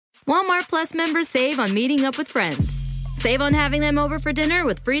Walmart Plus members save on meeting up with friends. Save on having them over for dinner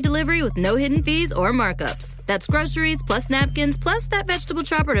with free delivery with no hidden fees or markups. That's groceries, plus napkins, plus that vegetable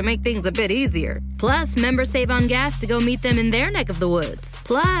chopper to make things a bit easier. Plus, members save on gas to go meet them in their neck of the woods.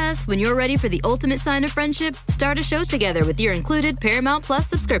 Plus, when you're ready for the ultimate sign of friendship, start a show together with your included Paramount Plus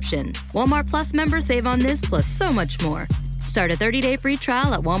subscription. Walmart Plus members save on this plus so much more. Start a 30-day free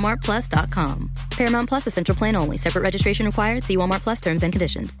trial at walmartplus.com. Paramount Plus Essential Plan only. Separate registration required. See Walmart Plus terms and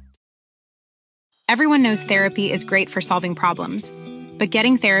conditions. Everyone knows therapy is great for solving problems, but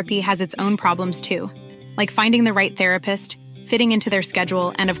getting therapy has its own problems too, like finding the right therapist, fitting into their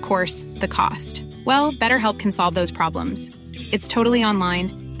schedule, and of course, the cost. Well, BetterHelp can solve those problems. It's totally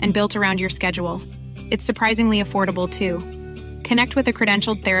online and built around your schedule. It's surprisingly affordable too. Connect with a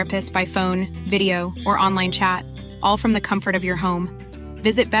credentialed therapist by phone, video, or online chat, all from the comfort of your home.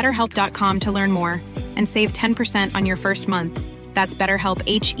 Visit BetterHelp.com to learn more and save 10% on your first month. That's BetterHelp,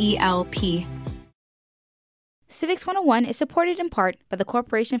 H-E-L-P. Civics 101 is supported in part by the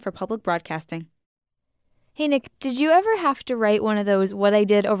Corporation for Public Broadcasting. Hey, Nick, did you ever have to write one of those what I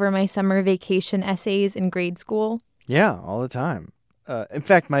did over my summer vacation essays in grade school? Yeah, all the time. In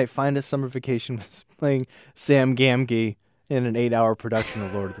fact, my finest summer vacation was playing Sam Gamgee in an 8-hour production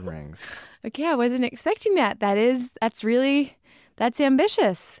of Lord of the Rings. Okay, I wasn't expecting that. That's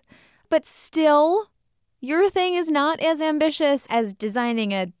ambitious. But still, your thing is not as ambitious as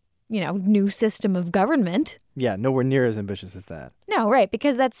designing a, new system of government. Yeah, nowhere near as ambitious as that. No, right,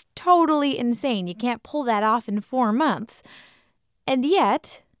 because that's totally insane. You can't pull that off in 4 months. And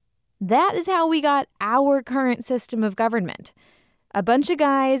yet, that is how we got our current system of government. A bunch of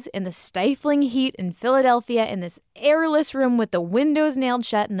guys in the stifling heat in Philadelphia in this airless room with the windows nailed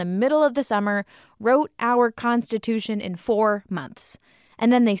shut in the middle of the summer wrote our Constitution in 4 months.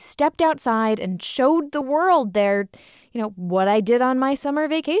 And then they stepped outside and showed the world their, what I did on my summer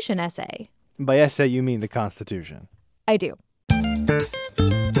vacation essay. By essay, you mean the Constitution. I do.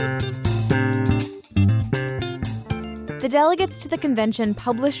 The delegates to the convention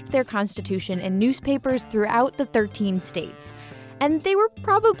published their Constitution in newspapers throughout the 13 states. And they were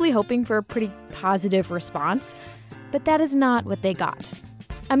probably hoping for a pretty positive response. But that is not what they got.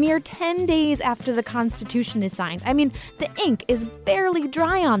 A mere 10 days after the Constitution is signed, the ink is barely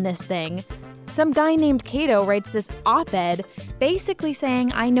dry on this thing. Some guy named Cato writes this op-ed basically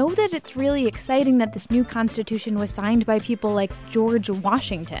saying, I know that it's really exciting that this new Constitution was signed by people like George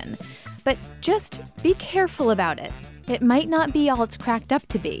Washington, but just be careful about it. It might not be all it's cracked up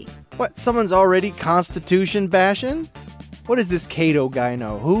to be. What, someone's already Constitution bashing? What does this Cato guy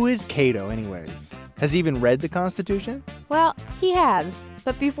know? Who is Cato anyways? Has he even read the Constitution? Well, he has.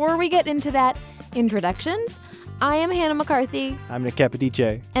 But before we get into that, introductions, I am Hannah McCarthy. I'm Nick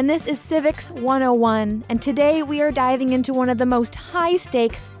Capodice. And this is Civics 101. And today we are diving into one of the most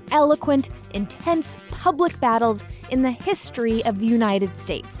high-stakes, eloquent, intense public battles in the history of the United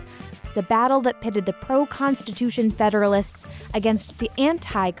States. The battle that pitted the pro-Constitution Federalists against the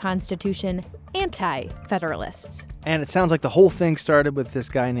anti-Constitution anti-Federalists. And it sounds like the whole thing started with this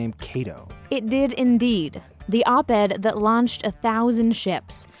guy named Cato. It did indeed. The op-ed that launched 1,000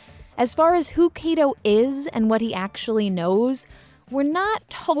 ships. As far as who Cato is and what he actually knows, we're not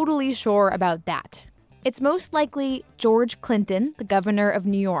totally sure about that. It's most likely George Clinton, the governor of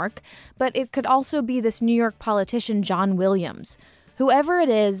New York, but it could also be this New York politician John Williams. Whoever it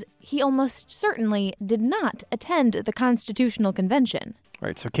is, he almost certainly did not attend the Constitutional Convention.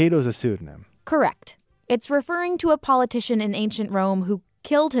 Right, so Cato's a pseudonym. Correct. It's referring to a politician in ancient Rome who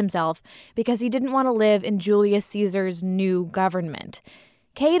killed himself because he didn't want to live in Julius Caesar's new government.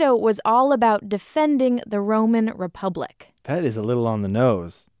 Cato was all about defending the Roman Republic. That is a little on the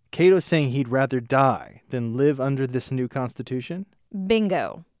nose. Cato's saying he'd rather die than live under this new constitution?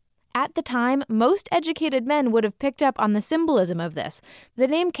 Bingo. At the time, most educated men would have picked up on the symbolism of this. The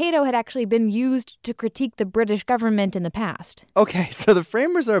name Cato had actually been used to critique the British government in the past. Okay, so the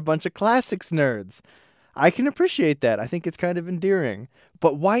framers are a bunch of classics nerds. I can appreciate that. I think it's kind of endearing.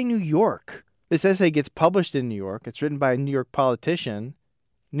 But why New York? This essay gets published in New York. It's written by a New York politician.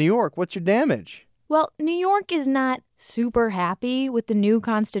 New York, what's your damage? Well, New York is not super happy with the new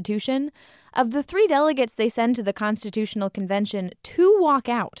Constitution. Of the 3 delegates they send to the Constitutional Convention, 2 walk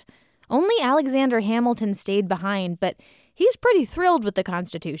out. Only Alexander Hamilton stayed behind, but he's pretty thrilled with the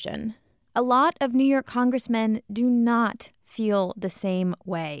Constitution. A lot of New York congressmen do not feel the same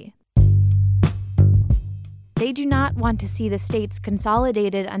way. They do not want to see the states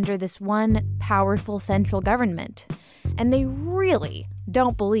consolidated under this one powerful central government. And they really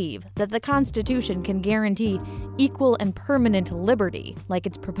don't believe that the Constitution can guarantee equal and permanent liberty like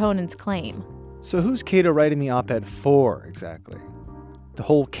its proponents claim. So who's Cato writing the op-ed for, exactly? The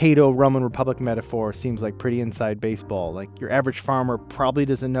whole Cato-Roman Republic metaphor seems like pretty inside baseball. Like, your average farmer probably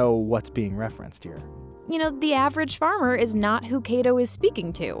doesn't know what's being referenced here. You know, the average farmer is not who Cato is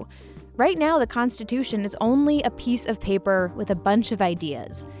speaking to. Right now, the Constitution is only a piece of paper with a bunch of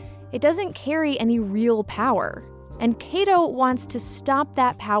ideas. It doesn't carry any real power. And Cato wants to stop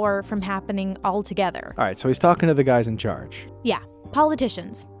that power from happening altogether. All right, so he's talking to the guys in charge. Yeah,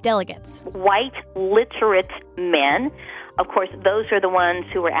 politicians, delegates. White, literate men. Of course, those are the ones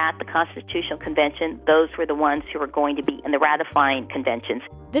who were at the Constitutional Convention. Those were the ones who were going to be in the ratifying conventions.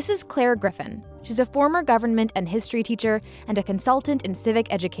 This is Claire Griffin. She's a former government and history teacher and a consultant in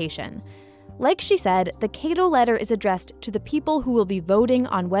civic education. Like she said, the Cato letter is addressed to the people who will be voting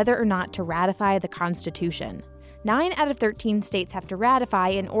on whether or not to ratify the Constitution. 9 out of 13 states have to ratify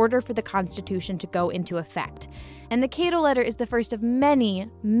in order for the Constitution to go into effect. And the Cato letter is the first of many,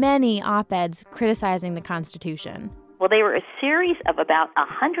 many op-eds criticizing the Constitution. Well, they were a series of about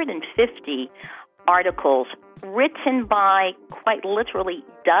 150 articles written by quite literally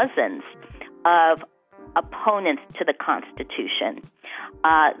dozens of opponents to the Constitution.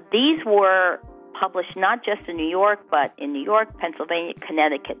 These were published not just in New York, but in New York, Pennsylvania,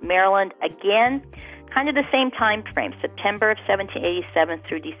 Connecticut, Maryland. Again, kind of the same time frame, September of 1787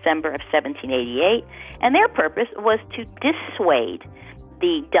 through December of 1788. And their purpose was to dissuade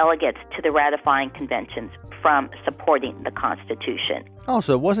the delegates to the ratifying conventions from supporting the Constitution.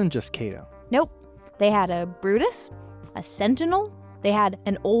 Also, it wasn't just Cato. Nope. They had a Brutus, a Sentinel, they had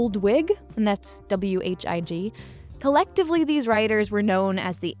an Old Whig, and that's WHIG. Collectively, these writers were known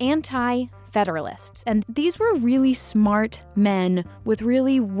as the Anti-Federalists, and these were really smart men with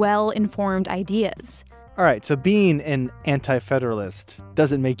really well-informed ideas. All right, so being an anti-federalist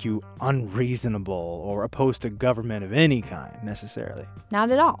doesn't make you unreasonable or opposed to government of any kind, necessarily.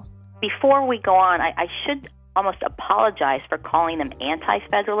 Not at all. Before we go on, I should almost apologize for calling them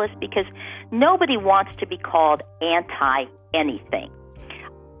anti-federalists, because nobody wants to be called anti-anything.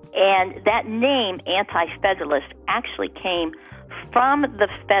 And that name, anti-federalist, actually came from the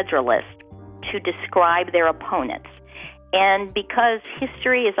Federalists to describe their opponents. And because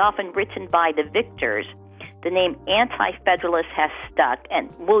history is often written by the victors, the name anti-federalist has stuck,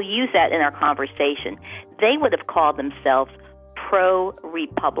 and we'll use that in our conversation. They would have called themselves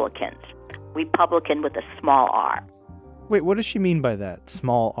pro-Republicans, Republican with a small r. Wait, what does she mean by that,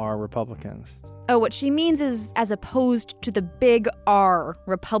 small r Republicans? Oh, what she means is as opposed to the big R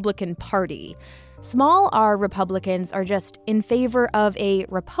Republican Party. Small r Republicans are just in favor of a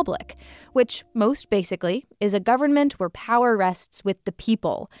republic, which most basically is a government where power rests with the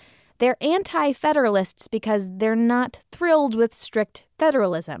people. They're anti-federalists because they're not thrilled with strict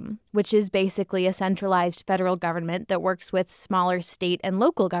federalism, which is basically a centralized federal government that works with smaller state and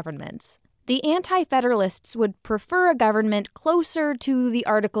local governments. The anti-federalists would prefer a government closer to the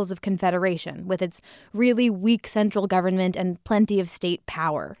Articles of Confederation, with its really weak central government and plenty of state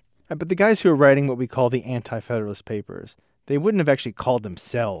power. But the guys who are writing what we call the anti-federalist papers, they wouldn't have actually called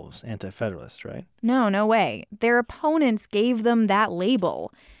themselves anti-federalists, right? No way. Their opponents gave them that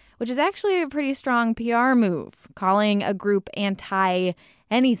label, which is actually a pretty strong PR move, calling a group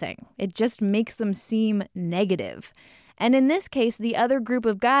anti-anything. It just makes them seem negative. And in this case, the other group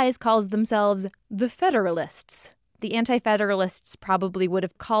of guys calls themselves the Federalists. The anti-federalists probably would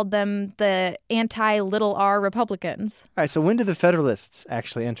have called them the anti-little r Republicans. All right, so when do the Federalists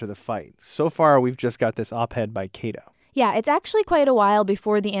actually enter the fight? So far, we've just got this op-ed by Cato. Yeah, it's actually quite a while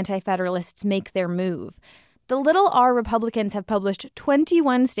before the anti-federalists make their move. The little r Republicans have published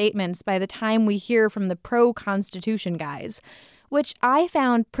 21 statements by the time we hear from the pro-Constitution guys, which I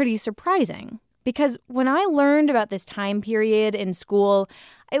found pretty surprising. Because when I learned about this time period in school,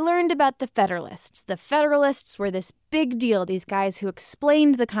 I learned about the Federalists. The Federalists were this big deal, these guys who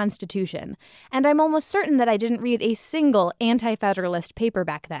explained the Constitution. And I'm almost certain that I didn't read a single anti-Federalist paper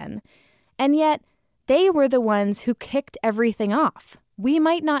back then. And yet, they were the ones who kicked everything off. We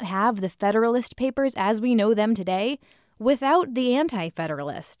might not have the Federalist papers as we know them today without the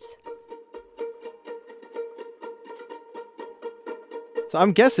anti-Federalists. So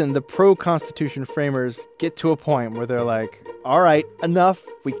I'm guessing the pro-Constitution framers get to a point where they're like, all right, enough.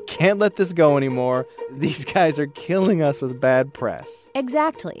 We can't let this go anymore. These guys are killing us with bad press.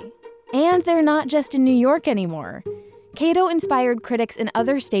 Exactly. And they're not just in New York anymore. Cato inspired critics in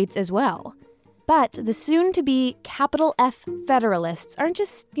other states as well. But the soon-to-be capital F Federalists aren't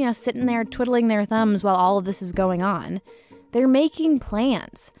just, sitting there twiddling their thumbs while all of this is going on. They're making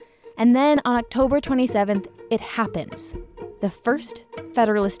plans. And then on October 27th, it happens. The first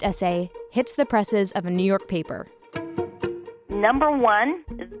Federalist essay hits the presses of a New York paper. number one,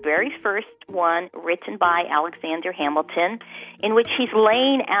 the very first one, written by Alexander Hamilton, in which he's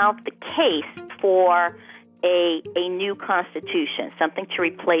laying out the case for a new constitution, something to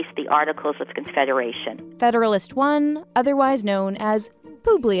replace the Articles of Confederation. Federalist I, otherwise known as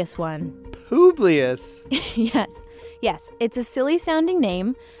Publius I. Publius? Yes, it's a silly-sounding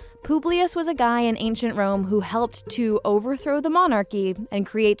name. Publius was a guy in ancient Rome who helped to overthrow the monarchy and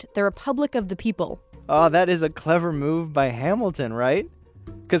create the Republic of the People. Oh, that is a clever move by Hamilton, right?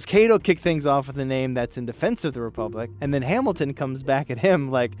 Because Cato kicked things off with a name that's in defense of the Republic, and then Hamilton comes back at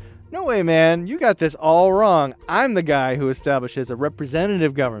him like, no way, man, you got this all wrong. I'm the guy who establishes a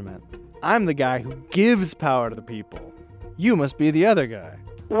representative government. I'm the guy who gives power to the people. You must be the other guy.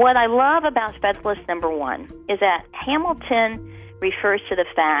 What I love about Federalist number one is that Hamilton refers to the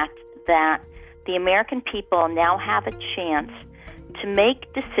fact that the American people now have a chance to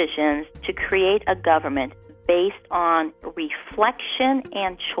make decisions to create a government based on reflection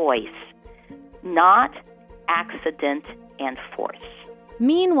and choice, not accident and force.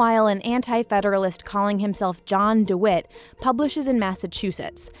 Meanwhile, an anti-federalist calling himself John DeWitt publishes in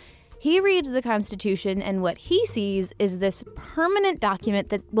Massachusetts. He reads the Constitution, and what he sees is this permanent document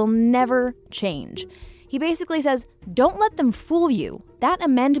that will never change. He basically says, don't let them fool you. That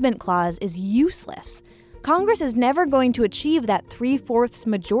amendment clause is useless. Congress is never going to achieve that 3/4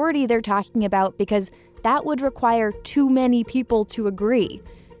 majority they're talking about because that would require too many people to agree.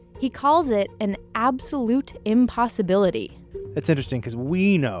 He calls it an absolute impossibility. It's interesting because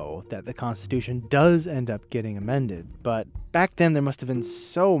we know that the Constitution does end up getting amended, but back then there must have been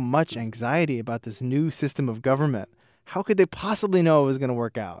so much anxiety about this new system of government. How could they possibly know it was going to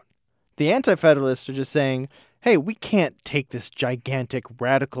work out? The Anti-Federalists are just saying, hey, we can't take this gigantic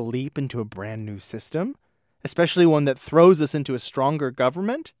radical leap into a brand new system, especially one that throws us into a stronger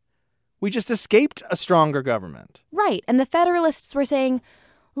government. We just escaped a stronger government. Right, and the Federalists were saying,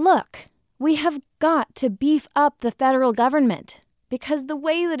 look, we have got to beef up the federal government because the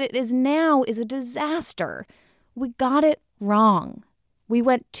way that it is now is a disaster. We got it wrong. We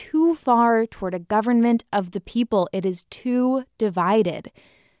went too far toward a government of the people. It is too divided.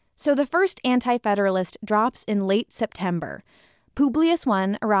 So the first Anti-Federalist drops in late September. Publius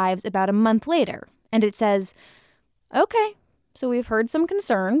I arrives about a month later, and it says, okay, so we've heard some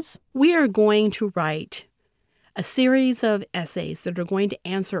concerns. We are going to write a series of essays that are going to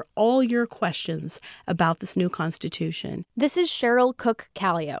answer all your questions about this new Constitution. This is Cheryl Cook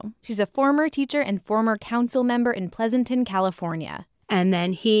Callio. She's a former teacher and former council member in Pleasanton, California. And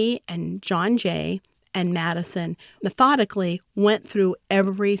then he and John Jay and Madison methodically went through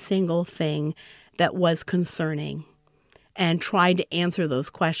every single thing that was concerning and tried to answer those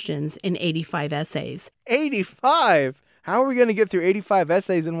questions in 85 essays. 85? How are we going to get through 85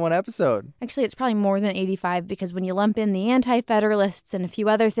 essays in one episode? Actually, it's probably more than 85 because when you lump in the Anti-Federalists and a few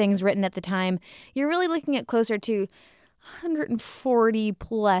other things written at the time, you're really looking at closer to 140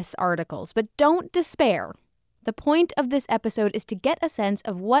 plus articles. But don't despair. The point of this episode is to get a sense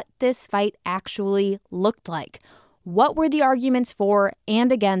of what this fight actually looked like. What were the arguments for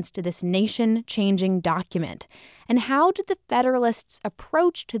and against this nation-changing document? And how did the Federalists'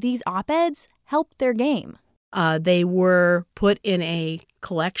 approach to these op-eds help their game? They were put in a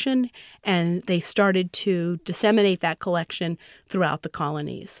collection, and they started to disseminate that collection throughout the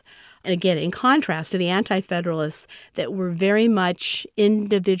colonies. And again, in contrast to the Anti-Federalists that were very much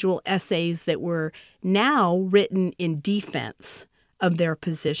individual essays that were now written in defense of their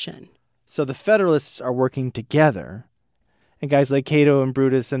position. So the Federalists are working together, and guys like Cato and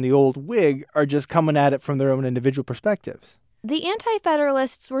Brutus and the old Whig are just coming at it from their own individual perspectives. The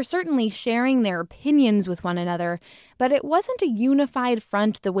Anti-Federalists were certainly sharing their opinions with one another, but it wasn't a unified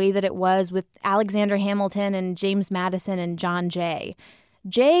front the way that it was with Alexander Hamilton and James Madison and John Jay.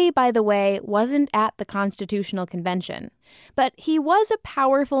 Jay, by the way, wasn't at the Constitutional Convention, but he was a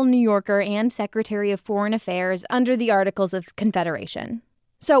powerful New Yorker and Secretary of Foreign Affairs under the Articles of Confederation.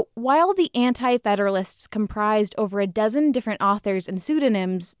 So while the Anti-Federalists comprised over a dozen different authors and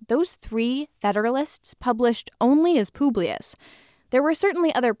pseudonyms, those three Federalists published only as Publius. There were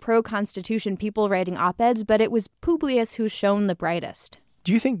certainly other pro-Constitution people writing op-eds, but it was Publius who shone the brightest.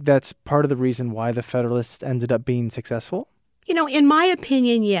 Do you think that's part of the reason why the Federalists ended up being successful? You know, in my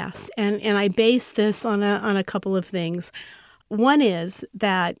opinion, yes. And I base this on a couple of things. One is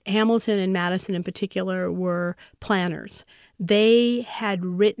that Hamilton and Madison in particular were planners. They had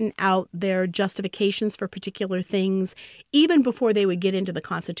written out their justifications for particular things even before they would get into the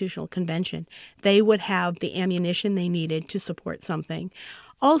Constitutional Convention. They would have the ammunition they needed to support something.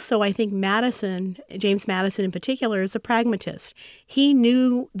 Also, I think Madison, James Madison in particular, is a pragmatist. He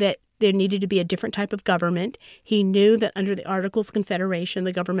knew that there needed to be a different type of government. He knew that under the Articles of Confederation,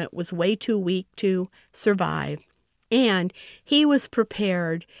 the government was way too weak to survive. And he was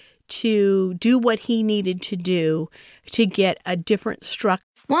prepared to do what he needed to do to get a different structure.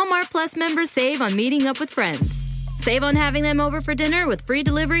 Walmart Plus members save on meeting up with friends. Save on having them over for dinner with free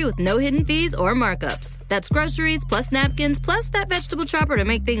delivery with no hidden fees or markups. That's groceries plus napkins plus that vegetable chopper to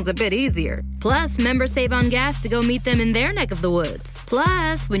make things a bit easier. Plus, members save on gas to go meet them in their neck of the woods.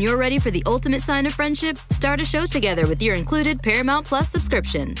 Plus, when you're ready for the ultimate sign of friendship, start a show together with your included Paramount Plus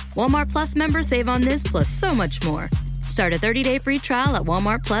subscription. Walmart Plus members save on this plus so much more. Start a 30-day free trial at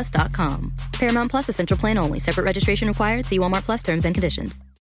walmartplus.com. Paramount Plus Essential Plan only. Separate registration required. See Walmart Plus terms and conditions.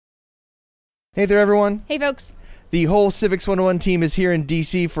 Hey there, everyone. Hey, folks. The whole Civics 101 team is here in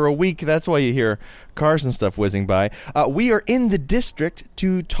D.C. for a week. That's why you hear cars and stuff whizzing by. We are in the district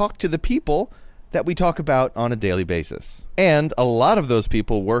to talk to the people that we talk about on a daily basis. And a lot of those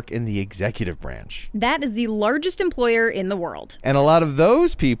people work in the executive branch. That is the largest employer in the world. And a lot of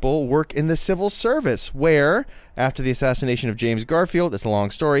those people work in the civil service, where, after the assassination of James Garfield, it's a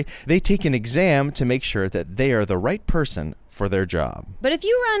long story, they take an exam to make sure that they are the right person for their job. But if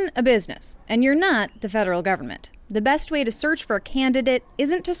you run a business and you're not the federal government, the best way to search for a candidate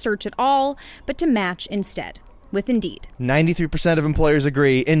isn't to search at all, but to match instead with Indeed. 93% of employers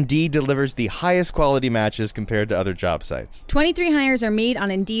agree Indeed delivers the highest quality matches compared to other job sites. 23 hires are made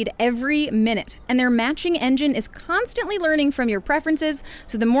on Indeed every minute, and their matching engine is constantly learning from your preferences,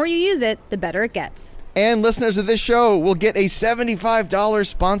 so the more you use it, the better it gets. And listeners of this show will get a $75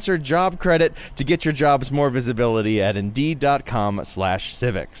 sponsored job credit to get your jobs more visibility at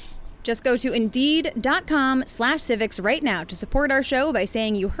Indeed.com/civics. Just go to Indeed.com/civics right now to support our show by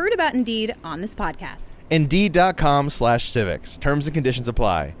saying you heard about Indeed on this podcast. Indeed.com/civics. Terms and conditions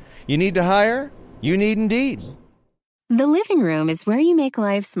apply. You need to hire? You need Indeed. The living room is where you make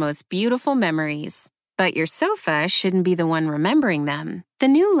life's most beautiful memories. But your sofa shouldn't be the one remembering them. The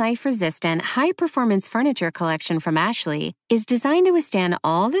new life-resistant, high-performance furniture collection from Ashley is designed to withstand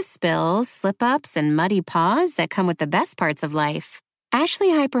all the spills, slip-ups, and muddy paws that come with the best parts of life.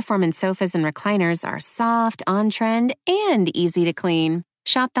 Ashley high-performance sofas and recliners are soft, on-trend, and easy to clean.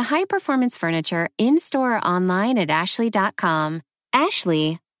 Shop the high-performance furniture in-store or online at ashley.com.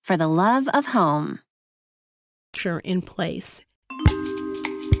 Ashley, for the love of home. In place.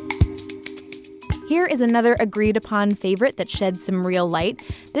 Here is another agreed-upon favorite that sheds some real light.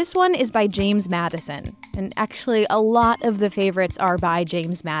 This one is by James Madison. And actually, a lot of the favorites are by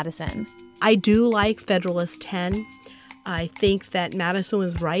James Madison. I do like Federalist 10. I think that Madison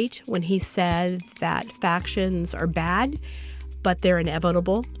was right when he said that factions are bad, but they're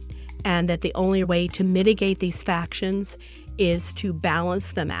inevitable, and that the only way to mitigate these factions is to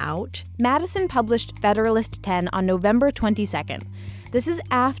balance them out. Madison published Federalist 10 on November 22nd. This is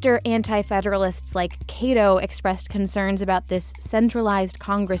after anti-federalists like Cato expressed concerns about this centralized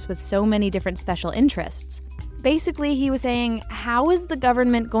Congress with so many different special interests. Basically, he was saying, how is the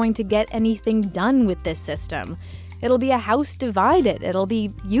government going to get anything done with this system? It'll be a house divided. It'll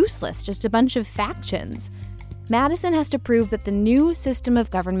be useless, just a bunch of factions. Madison has to prove that the new system of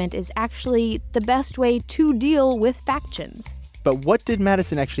government is actually the best way to deal with factions. But what did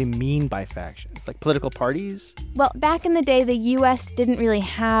Madison actually mean by factions? Like political parties? Well, back in the day, the U.S. didn't really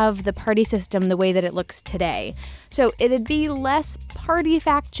have the party system the way that it looks today. So it'd be less party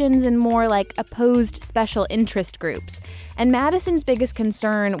factions and more like opposed special interest groups. And Madison's biggest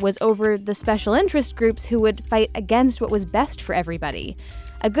concern was over the special interest groups who would fight against what was best for everybody.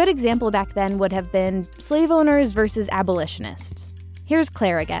 A good example back then would have been slave owners versus abolitionists. Here's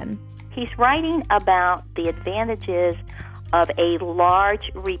Claire again. He's writing about the advantages of a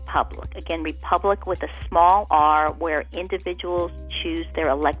large republic. Again, republic with a small r, where individuals choose their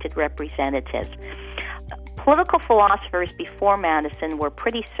elected representatives. Political philosophers before Madison were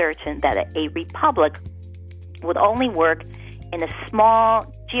pretty certain that a republic would only work in a small,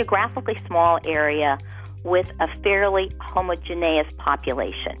 geographically small area with a fairly homogeneous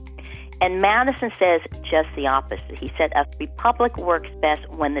population. And Madison says just the opposite. He said a republic works best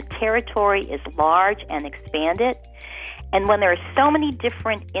when the territory is large and expanded, and when there are so many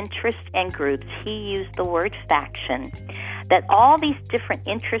different interests and groups, he used the word faction, that all these different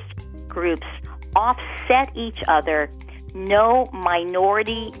interest groups offset each other. No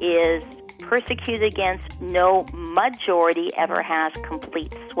minority is persecuted against, no majority ever has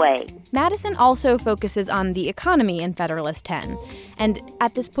complete sway. Madison also focuses on the economy in Federalist 10. And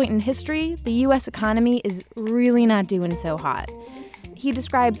at this point in history, the U.S. economy is really not doing so hot. He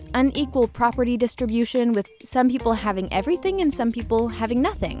describes unequal property distribution, with some people having everything and some people having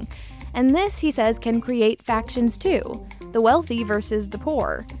nothing. And this, he says, can create factions too, the wealthy versus the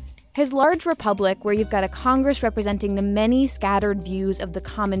poor. His large republic, where you've got a Congress representing the many scattered views of the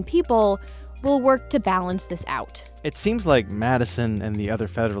common people, will work to balance this out. It seems like Madison and the other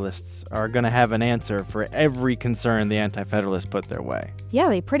Federalists are going to have an answer for every concern the Anti-Federalists put their way. Yeah,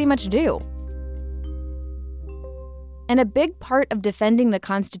 they pretty much do. And a big part of defending the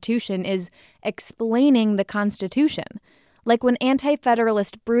Constitution is explaining the Constitution. Like when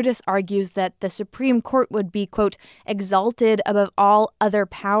Anti-Federalist Brutus argues that the Supreme Court would be, quote, exalted above all other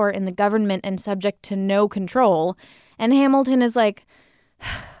power in the government and subject to no control. And Hamilton is like,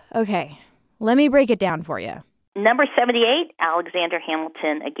 okay, let me break it down for you. Number 78, Alexander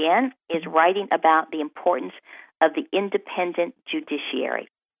Hamilton, again, is writing about the importance of the independent judiciary.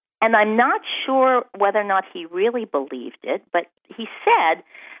 And I'm not sure whether or not he really believed it, but he said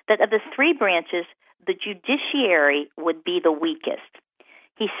that of the three branches, the judiciary would be the weakest.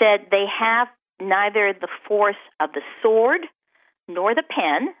 He said they have neither the force of the sword nor the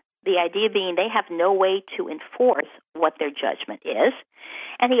pen, the idea being they have no way to enforce what their judgment is.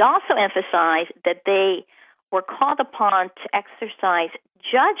 And he also emphasized that they were called upon to exercise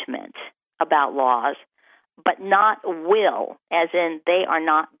judgment about laws, but not will, as in they are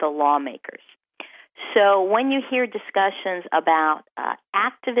not the lawmakers. So when you hear discussions about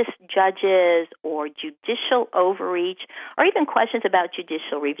activist judges or judicial overreach, or even questions about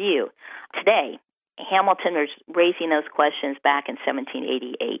judicial review, today, Hamilton was raising those questions back in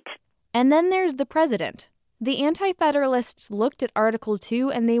 1788. And then there's the president. The Anti-Federalists looked at Article 2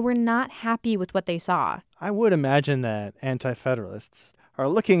 and they were not happy with what they saw. I would imagine that Anti-Federalists are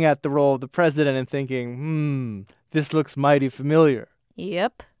looking at the role of the president and thinking, this looks mighty familiar.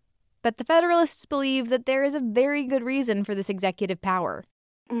 Yep. But the Federalists believe that there is a very good reason for this executive power.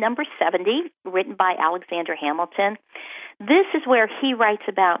 Number 70, written by Alexander Hamilton, this is where he writes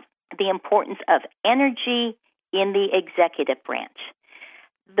about the importance of energy in the executive branch.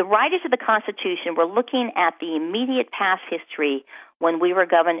 The writers of the Constitution were looking at the immediate past history when we were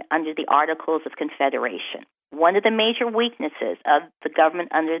governed under the Articles of Confederation. One of the major weaknesses of the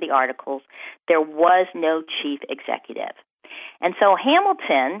government under the Articles, there was no chief executive. And so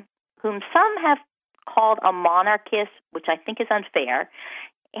Hamilton, whom some have called a monarchist, which I think is unfair,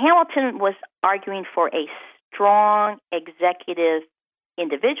 Hamilton was arguing for a strong executive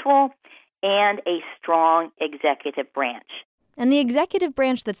individual and a strong executive branch. And the executive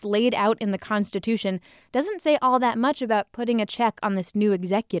branch that's laid out in the Constitution doesn't say all that much about putting a check on this new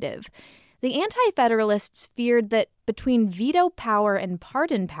executive. The Anti-Federalists feared that between veto power and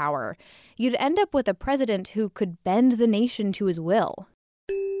pardon power, you'd end up with a president who could bend the nation to his will.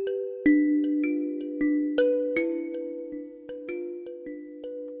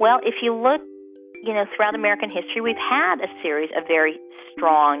 Well, if you look, throughout American history, we've had a series of very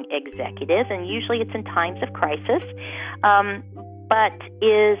strong executives, and usually it's in times of crisis. But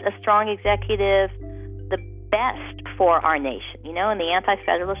is a strong executive the best for our nation? And the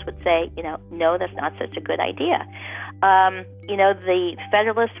Anti-Federalists would say, no, that's not such a good idea. The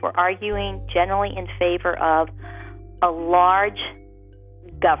Federalists were arguing generally in favor of a large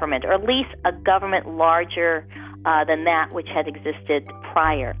government, or at least a government larger than that which had existed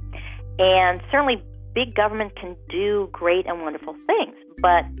prior. And certainly big government can do great and wonderful things,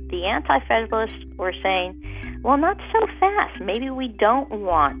 but the Anti-Federalists were saying, well, not so fast. Maybe we don't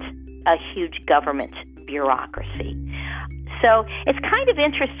want a huge government bureaucracy. So it's kind of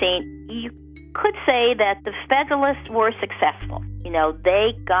interesting. You could say that the Federalists were successful.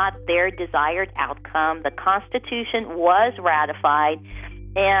 They got their desired outcome. The Constitution was ratified,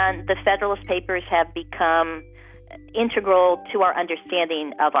 and the Federalist Papers have become integral to our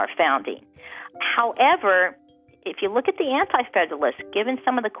understanding of our founding. However, if you look at the Anti-Federalists, given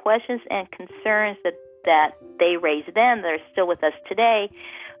some of the questions and concerns that they raised then that are still with us today,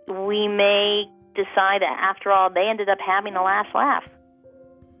 we may decide that, after all, they ended up having the last laugh.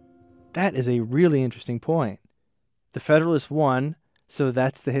 That is a really interesting point. The Federalists won, so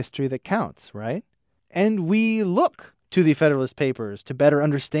that's the history that counts, right? And we look to the Federalist Papers to better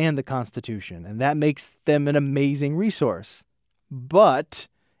understand the Constitution, and that makes them an amazing resource. But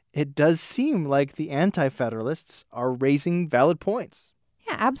it does seem like the Anti-Federalists are raising valid points.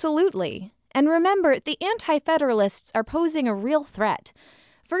 Yeah, absolutely. And remember, the Anti-Federalists are posing a real threat.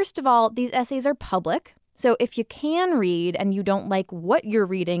 First of all, these essays are public, so if you can read and you don't like what you're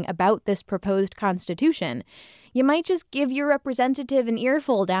reading about this proposed Constitution, you might just give your representative an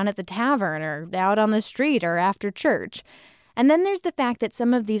earful down at the tavern or out on the street or after church. And then there's the fact that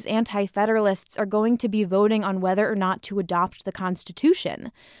some of these Anti-Federalists are going to be voting on whether or not to adopt the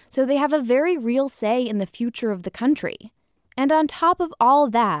Constitution. So they have a very real say in the future of the country. And on top of all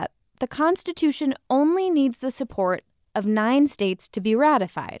that, the Constitution only needs the support of 9 states to be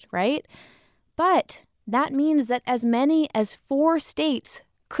ratified, right? But that means that as many as 4 states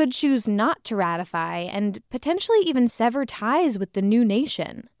could choose not to ratify and potentially even sever ties with the new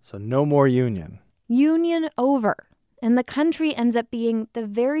nation. So no more union. Union over. And the country ends up being the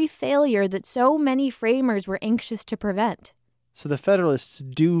very failure that so many framers were anxious to prevent. So the Federalists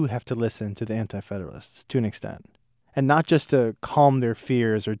do have to listen to the Anti-Federalists to an extent. And not just to calm their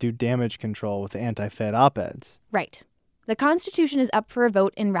fears or do damage control with the anti-Fed op-eds. Right. The Constitution is up for a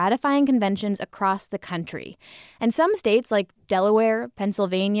vote in ratifying conventions across the country. And some states like Delaware,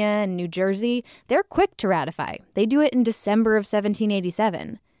 Pennsylvania, and New Jersey, they're quick to ratify. They do it in December of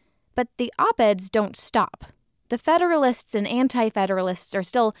 1787. But the op-eds don't stop. The Federalists and Anti-Federalists are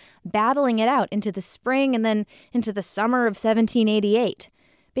still battling it out into the spring and then into the summer of 1788.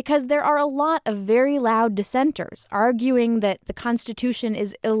 Because there are a lot of very loud dissenters arguing that the Constitution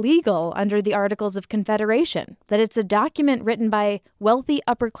is illegal under the Articles of Confederation, that it's a document written by wealthy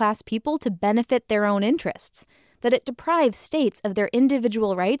upper-class people to benefit their own interests, that it deprives states of their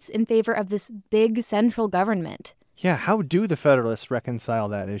individual rights in favor of this big central government. Yeah, how do the Federalists reconcile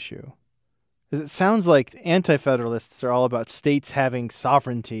that issue? Because it sounds like Anti-Federalists are all about states having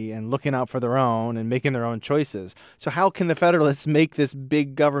sovereignty and looking out for their own and making their own choices. So how can the Federalists make this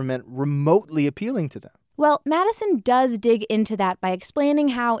big government remotely appealing to them? Well, Madison does dig into that by explaining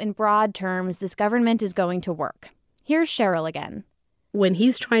how, in broad terms, this government is going to work. Here's Cheryl again. When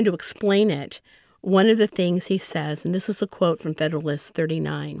he's trying to explain it, one of the things he says, and this is a quote from Federalist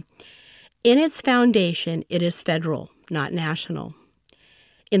 39, "In its foundation, it is federal, not national.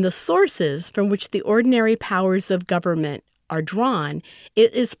 In the sources from which the ordinary powers of government are drawn,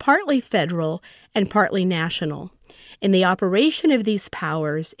 it is partly federal and partly national. In the operation of these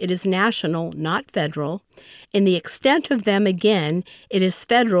powers, it is national, not federal. In the extent of them, again, it is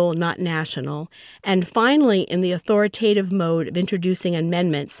federal, not national. And finally, in the authoritative mode of introducing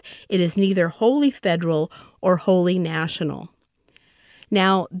amendments, it is neither wholly federal or wholly national."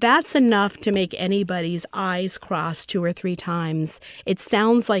 Now, that's enough to make anybody's eyes cross 2 or 3 times. It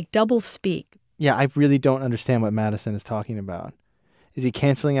sounds like doublespeak. Yeah, I really don't understand what Madison is talking about. Is he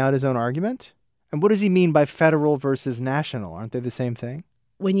canceling out his own argument? And what does he mean by federal versus national? Aren't they the same thing?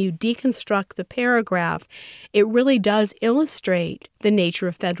 When you deconstruct the paragraph, it really does illustrate the nature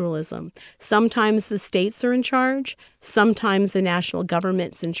of federalism. Sometimes the states are in charge, sometimes the national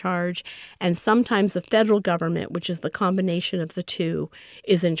government's in charge, and sometimes the federal government, which is the combination of the two,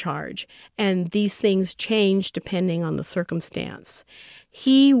 is in charge. And these things change depending on the circumstance.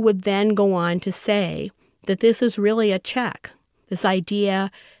 He would then go on to say that this is really a check, this idea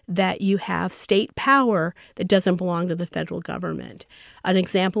that you have state power that doesn't belong to the federal government. An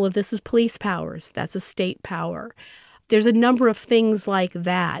example of this is police powers. That's a state power. There's a number of things like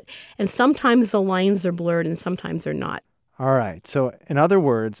that. And sometimes the lines are blurred and sometimes they're not. All right. So in other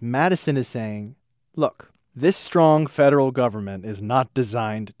words, Madison is saying, look, this strong federal government is not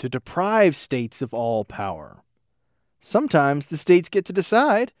designed to deprive states of all power. Sometimes the states get to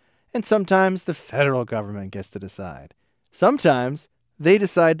decide, and sometimes the federal government gets to decide. Sometimes they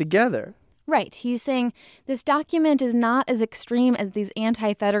decide together. Right. He's saying this document is not as extreme as these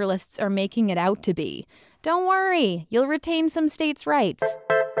anti-federalists are making it out to be. Don't worry, you'll retain some states' rights.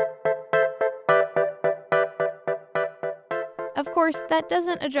 Of course, that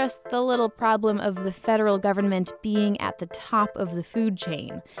doesn't address the little problem of the federal government being at the top of the food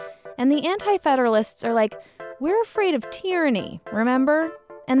chain. And the anti-federalists are like, we're afraid of tyranny, remember?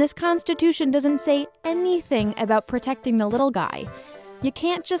 And this Constitution doesn't say anything about protecting the little guy. You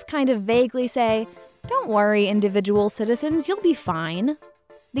can't just kind of vaguely say, don't worry, individual citizens, you'll be fine.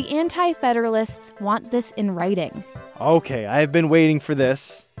 The Anti-Federalists want this in writing. Okay, I've been waiting for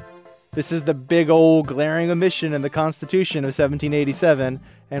this. This is the big old glaring omission in the Constitution of 1787,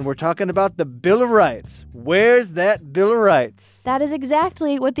 and we're talking about the Bill of Rights. Where's that Bill of Rights? That is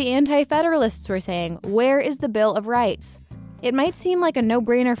exactly what the Anti-Federalists were saying. Where is the Bill of Rights? It might seem like a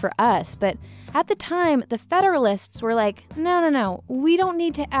no-brainer for us, but at the time, the Federalists were like, no, we don't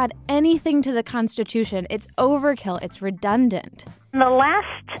need to add anything to the Constitution. It's overkill. It's redundant. The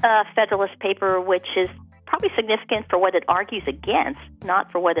last Federalist paper, which is probably significant for what it argues against,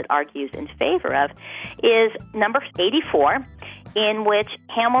 not for what it argues in favor of, is number 84, in which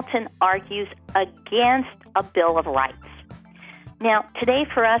Hamilton argues against a Bill of Rights. Now, today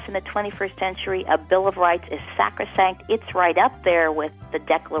for us in the 21st century, a Bill of Rights is sacrosanct. It's right up there with the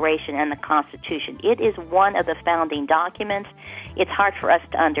Declaration and the Constitution. It is one of the founding documents. It's hard for us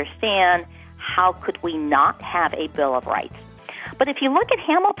to understand how could we not have a Bill of Rights. But if you look at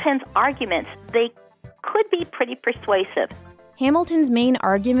Hamilton's arguments, they could be pretty persuasive. Hamilton's main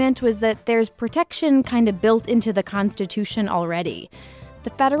argument was that there's protection kind of built into the Constitution already.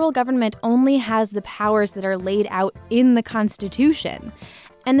 The federal government only has the powers that are laid out in the Constitution.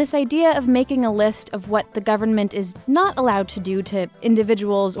 And this idea of making a list of what the government is not allowed to do to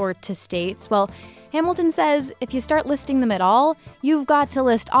individuals or to states, well, Hamilton says if you start listing them at all, you've got to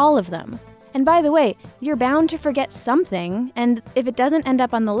list all of them. And by the way, you're bound to forget something, and if it doesn't end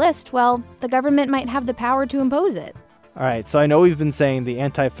up on the list, well, the government might have the power to impose it. All right, so I know we've been saying the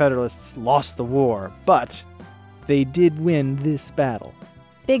Anti-Federalists lost the war, but they did win this battle.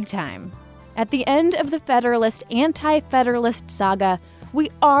 Big time. At the end of the Federalist Anti-Federalist saga, we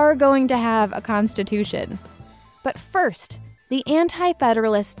are going to have a constitution. But first, the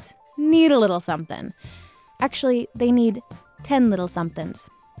Anti-Federalists need a little something. Actually, they need 10 little somethings.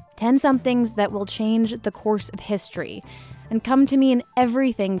 10 somethings that will change the course of history and come to mean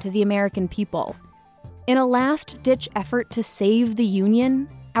everything to the American people. In a last-ditch effort to save the Union,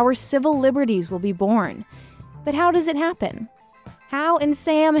 our civil liberties will be born. But how does it happen? How in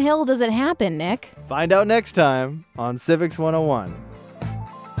Sam Hill does it happen, Nick? Find out next time on Civics 101.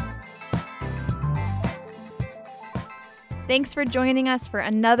 Thanks for joining us for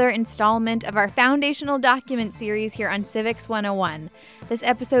another installment of our foundational document series here on Civics 101. This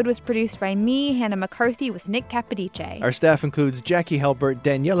episode was produced by me, Hannah McCarthy, with Nick Capodice. Our staff includes Jackie Halbert,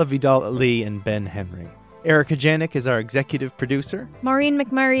 Daniela Vidal-Ali, and Ben Henry. Erica Janik is our executive producer. Maureen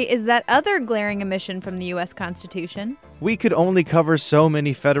McMurray is that other glaring omission from the U.S. Constitution. We could only cover so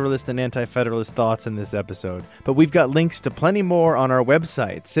many Federalist and Anti-Federalist thoughts in this episode, but we've got links to plenty more on our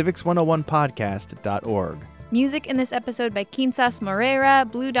website, civics101podcast.org. Music in this episode by Quincas Moreira,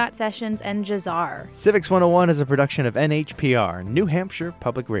 Blue Dot Sessions, and Jazar. Civics 101 is a production of NHPR, New Hampshire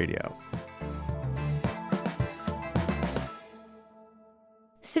Public Radio.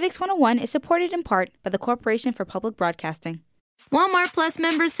 Civics 101 is supported in part by the Corporation for Public Broadcasting. Walmart Plus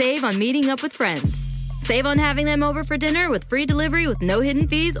members save on meeting up with friends. Save on having them over for dinner with free delivery with no hidden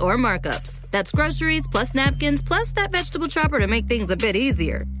fees or markups. That's groceries plus napkins plus that vegetable chopper to make things a bit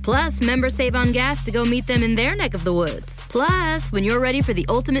easier. Plus, members save on gas to go meet them in their neck of the woods. Plus, when you're ready for the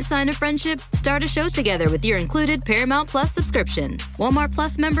ultimate sign of friendship, start a show together with your included Paramount Plus subscription. Walmart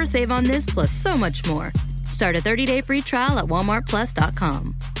Plus members save on this plus so much more. Start a 30-day free trial at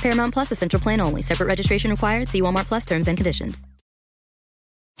walmartplus.com. Paramount Plus Essential Plan only. Separate registration required. See Walmart Plus terms and conditions.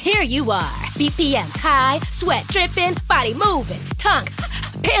 Here you are, BPMs high, sweat dripping, body moving, tongue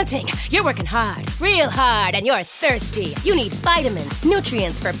panting. You're working hard, real hard, and you're thirsty. You need vitamins,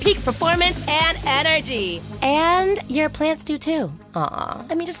 nutrients for peak performance and energy. And your plants do too. Aw,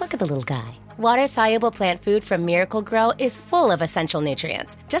 I mean, just look at the little guy. Water-soluble plant food from Miracle-Gro is full of essential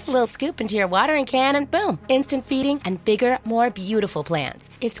nutrients. Just a little scoop into your watering can and boom, instant feeding and bigger, more beautiful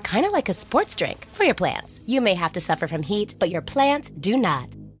plants. It's kind of like a sports drink for your plants. You may have to suffer from heat, but your plants do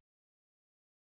not.